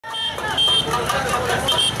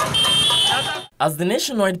As the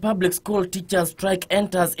nationwide public school teachers strike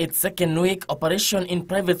enters its second week, operation in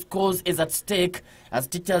private schools is at stake as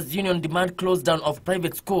teachers' union demand close down of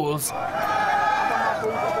private schools.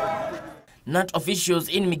 NAT officials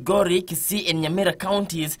in Migori, Kisii and Nyamira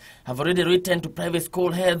counties have already written to private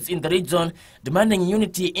school heads in the region demanding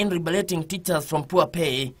unity in liberating teachers from poor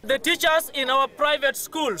pay. The teachers in our private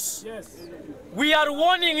schools, we are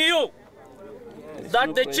warning you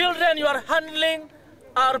that the children you are handling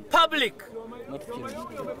are public.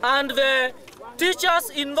 And the teachers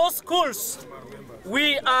in those schools,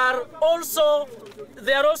 they are also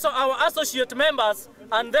our associate members,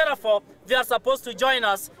 and therefore they are supposed to join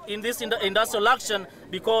us in this industrial action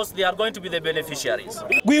because they are going to be the beneficiaries.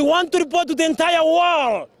 We want to report to the entire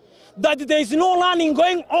world that there is no learning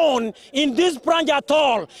going on in this branch at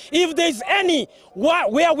all. If there is any, where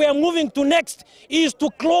we are moving to next is to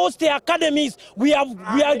close the academies. We are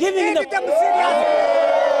giving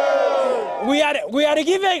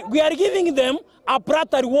them a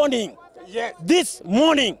prior warning this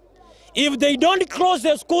morning. If they don't close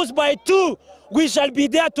the schools by 2, we shall be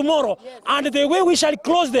there tomorrow. And the way we shall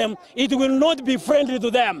close them, it will not be friendly to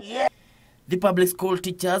them. The public school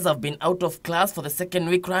teachers have been out of class for the second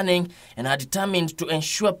week running and are determined to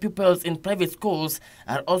ensure pupils in private schools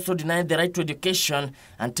are also denied the right to education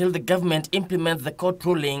until the government implements the court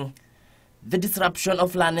ruling. The disruption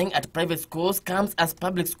of learning at private schools comes as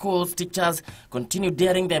public schools teachers continue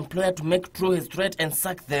daring the employer to make true his threat and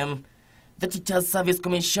sack them. The Teachers Service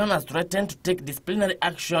Commission has threatened to take disciplinary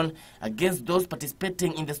action against those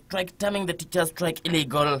participating in the strike, terming the teachers' strike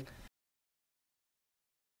illegal.